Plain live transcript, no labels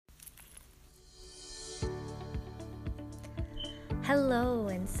Hello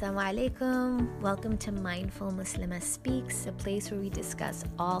and Assalamu alaikum. Welcome to Mindful Muslimah Speaks, a place where we discuss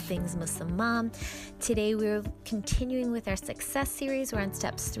all things Muslim mom. Today we're continuing with our success series. We're on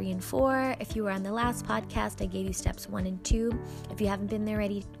steps 3 and 4. If you were on the last podcast, I gave you steps 1 and 2. If you haven't been there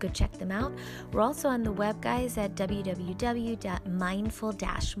already, go check them out. We're also on the web, guys, at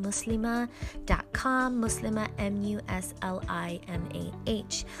www.mindful-muslimah.com. Muslimah,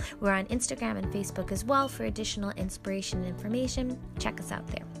 Muslimah. We're on Instagram and Facebook as well for additional inspiration and information. Check us out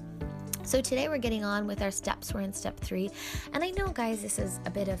there. So today we're getting on with our steps. We're in step 3. And I know, guys, this is a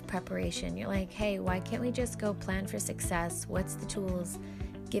bit of preparation. You're like, hey, why can't we just go plan for success? What's the tools?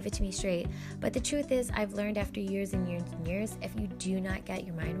 Give it to me straight. But the truth is, I've learned after years and years and years, if you do not get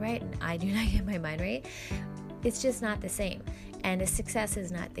your mind right, and I do not get my mind right, it's just not the same. And the success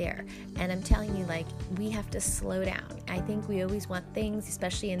is not there. And I'm telling you, we have to slow down. I think we always want things,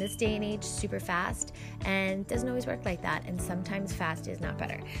 especially in this day and age, super fast. And it doesn't always work like that. And sometimes fast is not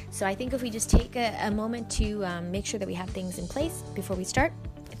better. So I think if we just take a moment to make sure that we have things in place before we start,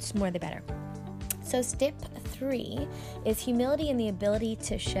 it's more the better. So step 3 is humility and the ability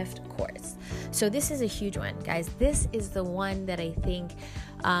to shift course. So this is a huge one, guys. This is the one that I think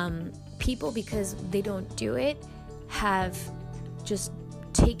people, because they don't do it, have just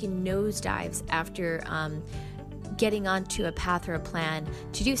taken nosedives after getting onto a path or a plan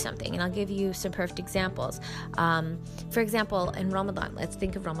to do something. And I'll give you some perfect examples. For example, in Ramadan, let's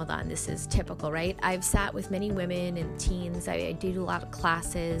think of Ramadan. This is typical, right? I've sat with many women and teens. I do a lot of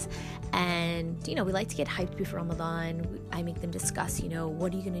classes, and, we like to get hyped before Ramadan. I make them discuss,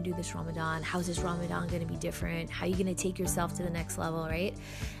 what are you going to do this Ramadan? How's this Ramadan going to be different? How are you going to take yourself to the next level, right?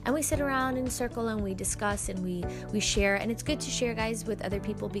 And we sit around in a circle and we discuss and we share. And it's good to share, guys, with other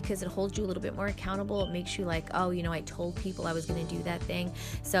people because it holds you a little bit more accountable. It makes you like, oh, I told people I was going to do that thing.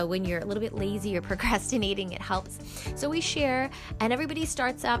 So when you're a little bit lazy or procrastinating, it helps. So we share, and everybody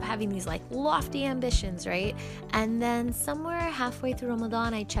starts up having these lofty ambitions, right? And then somewhere halfway through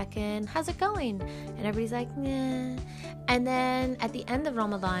Ramadan, I check in, how's it going? And everybody's like, nah. And then at the end of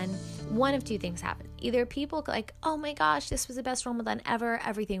Ramadan, one of two things happen. Either people oh my gosh, this was the best Ramadan ever.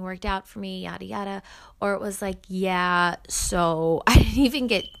 Everything worked out for me, yada, yada. Or it was yeah, so I didn't even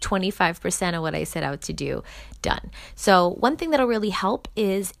get 25% of what I set out to do done. So one thing that'll really help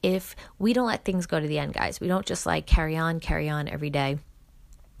is if we don't let things go to the end, guys. We don't just carry on every day,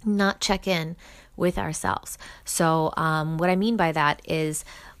 not check in with ourselves. So what I mean by that is,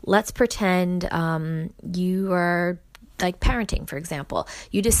 let's pretend you are parenting, for example.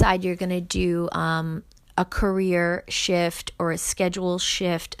 You decide you're going to do a career shift or a schedule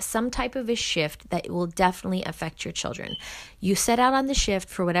shift, some type of a shift that will definitely affect your children. You set out on the shift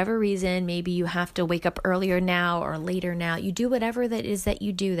for whatever reason. Maybe you have to wake up earlier now or later now. You do whatever that is that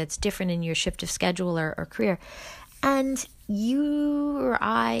you do that's different in your shift of schedule or career. And you or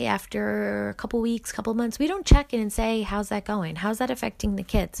I, after a couple weeks, couple months, we don't check in and say, how's that going? How's that affecting the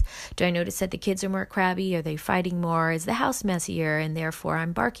kids? Do I notice that the kids are more crabby? Are they fighting more? Is the house messier and therefore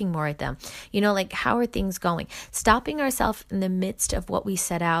I'm barking more at them? How are things going? Stopping ourselves in the midst of what we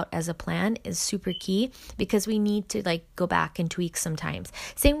set out as a plan is super key, because we need to go back and tweak sometimes.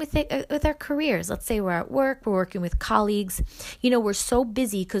 Same with our careers. Let's say we're at work, we're working with colleagues. We're so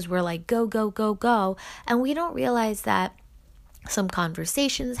busy because we're go, go, go, go. And we don't realize that some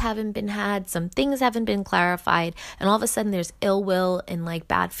conversations haven't been had, some things haven't been clarified, and all of a sudden there's ill will and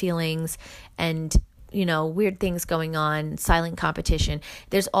bad feelings and weird things going on, silent competition.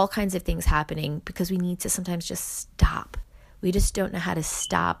 There's all kinds of things happening because we need to sometimes just stop. We just don't know how to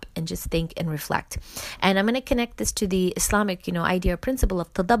stop and just think and reflect. And I'm going to connect this to the Islamic, idea or principle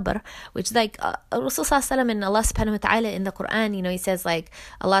of tadabbur, which Rasul Sallallahu Alaihi Wasallam and Allah Subhanahu Wa Ta'ala in the Quran, he says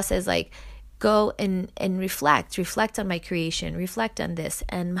Allah says go and reflect on my creation, reflect on this.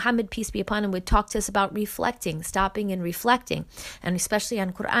 And Muhammad, peace be upon him, would talk to us about reflecting, stopping and reflecting, and especially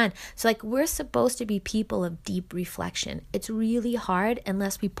on Quran. So we're supposed to be people of deep reflection. It's really hard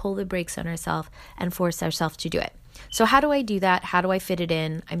unless we pull the brakes on ourselves and force ourselves to do it. So how do I do that? How do I fit it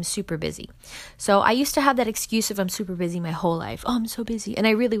in? I'm super busy. So I used to have that excuse of I'm super busy my whole life. Oh, I'm so busy. And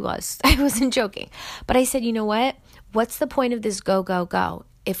I really was. I wasn't joking. But I said, you know what? What's the point of this go, go, go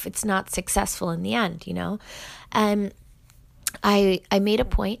if it's not successful in the end, And I made a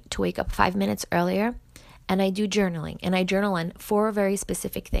point to wake up 5 minutes earlier, and I do journaling, and I journal on 4 very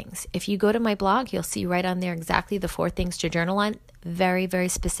specific things. If you go to my blog, you'll see right on there exactly the 4 things to journal on. Very, very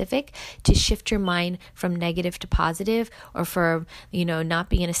specific to shift your mind from negative to positive, or for, not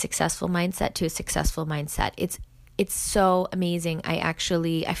being in a successful mindset to a successful mindset. It's so amazing. I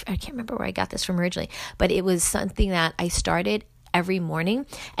can't remember where I got this from originally, but it was something that I started every morning.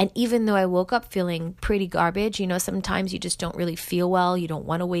 And even though I woke up feeling pretty garbage, sometimes you just don't really feel well. You don't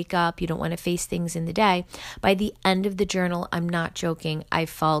want to wake up. You don't want to face things in the day. By the end of the journal, I'm not joking, I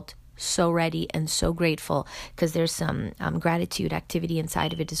felt so ready and so grateful, because there's some gratitude activity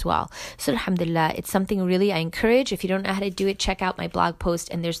inside of it as well. So alhamdulillah, it's something really I encourage. If you don't know how to do it, check out my blog post,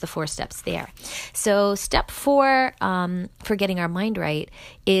 and there's the 4 steps there. So step 4 for getting our mind right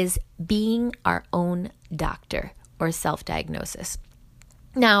is being our own doctor, or self-diagnosis.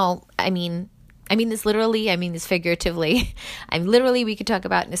 Now, I mean this literally, I mean this figuratively. We could talk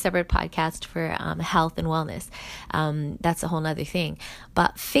about in a separate podcast for health and wellness. That's a whole nother thing.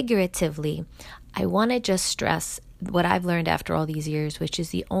 But figuratively, I want to just stress what I've learned after all these years, which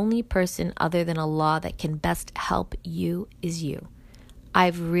is the only person other than Allah that can best help you is you.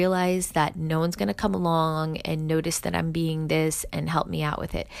 I've realized that no one's going to come along and notice that I'm being this and help me out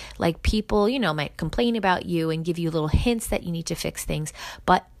with it. Like people, might complain about you and give you little hints that you need to fix things,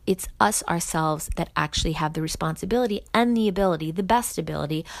 but it's us ourselves that actually have the responsibility and the ability, the best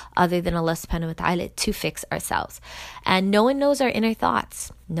ability, other than Allah subhanahu wa ta'ala, to fix ourselves. And no one knows our inner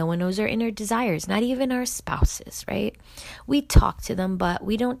thoughts. No one knows our inner desires, not even our spouses, right? We talk to them, but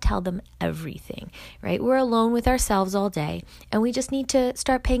we don't tell them everything, right? We're alone with ourselves all day, and we just need to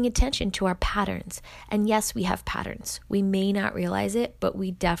start paying attention to our patterns. And yes, we have patterns. We may not realize it, but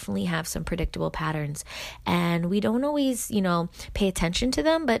we definitely have some predictable patterns. And we don't always, pay attention to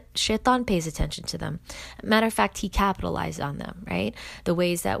them, but shaitan pays attention to them. Matter of fact, he capitalized on them, right? The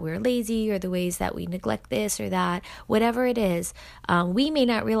ways that we're lazy, or the ways that we neglect this or that, whatever it is, we may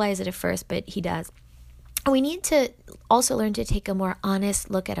not realize it at first, but he does. We need to also learn to take a more honest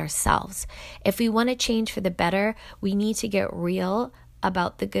look at ourselves. If we want to change for the better, we need to get real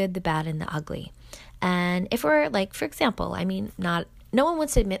about the good, the bad, and the ugly. And if we're like, for example, no one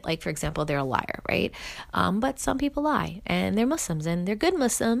wants to admit, like, for example, they're a liar, right? But some people lie, and they're Muslims, and they're good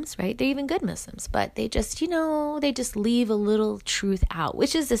Muslims, right? They're even good Muslims, but they just, they just leave a little truth out,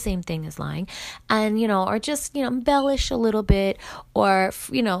 which is the same thing as lying, and, or just, embellish a little bit, or,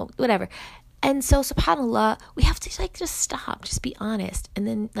 whatever. And so, subhanAllah, we have to, just stop, just be honest, and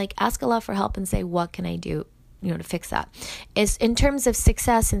then, ask Allah for help and say, what can I do? To fix that. Is in terms of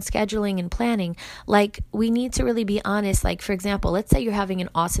success and scheduling and planning, we need to really be honest. For example, let's say you're having an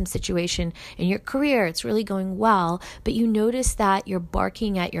awesome situation in your career, it's really going well, but you notice that you're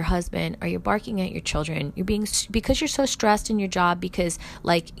barking at your husband, or you're barking at your children. Because you're so stressed in your job, because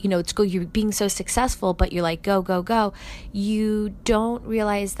you're being so successful, but you're like, go, go, go. You don't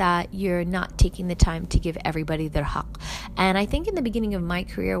realize that you're not taking the time to give everybody their haqq. And I think in the beginning of my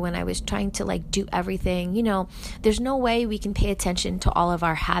career, when I was trying to do everything, there's no way we can pay attention to all of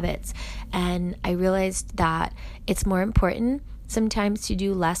our habits. And I realized that it's more important sometimes to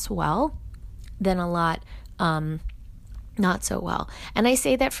do less well than a lot not so well. And I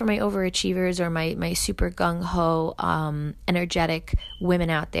say that for my overachievers, or my super gung-ho, energetic women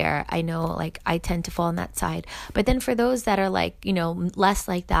out there. I know, I tend to fall on that side. But then for those that are less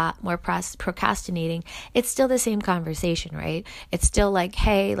like that, more procrastinating, it's still the same conversation, right? It's still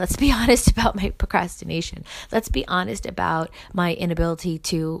hey, let's be honest about my procrastination. Let's be honest about my inability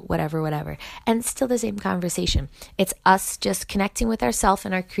to whatever. And it's still the same conversation. It's us just connecting with ourselves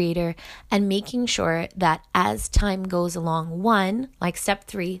and our creator, and making sure that as time goes along, step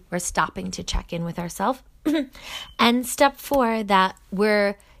 3, we're stopping to check in with ourselves. And step 4, that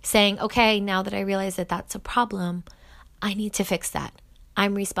we're saying, okay, now that I realize that that's a problem, I need to fix that.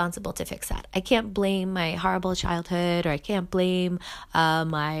 I'm responsible to fix that. I can't blame my horrible childhood, or I can't blame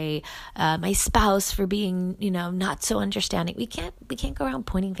my spouse for being, not so understanding. We can't go around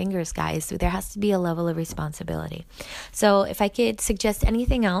pointing fingers, guys. So there has to be a level of responsibility. So if I could suggest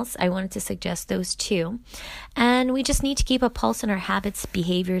anything else, I wanted to suggest those 2. And we just need to keep a pulse on our habits,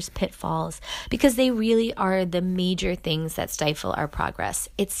 behaviors, pitfalls, because they really are the major things that stifle our progress.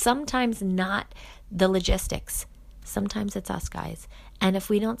 It's sometimes not the logistics. Sometimes it's us, guys. And if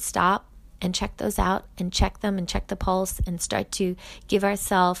we don't stop and check those out, and check them, and check the pulse, and start to give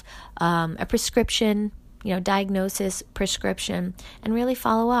ourselves a prescription, diagnosis, prescription, and really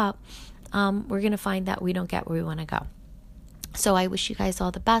follow up, we're going to find that we don't get where we want to go. So I wish you guys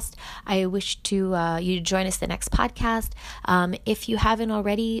all the best. I wish you to join us the next podcast. If you haven't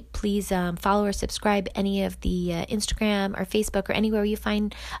already, please follow or subscribe any of the Instagram or Facebook or anywhere you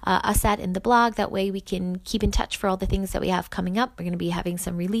find us at in the blog. That way we can keep in touch for all the things that we have coming up. We're going to be having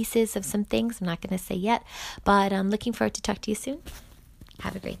some releases of some things. I'm not going to say yet, but I'm looking forward to talk to you soon.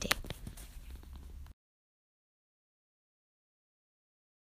 Have a great day.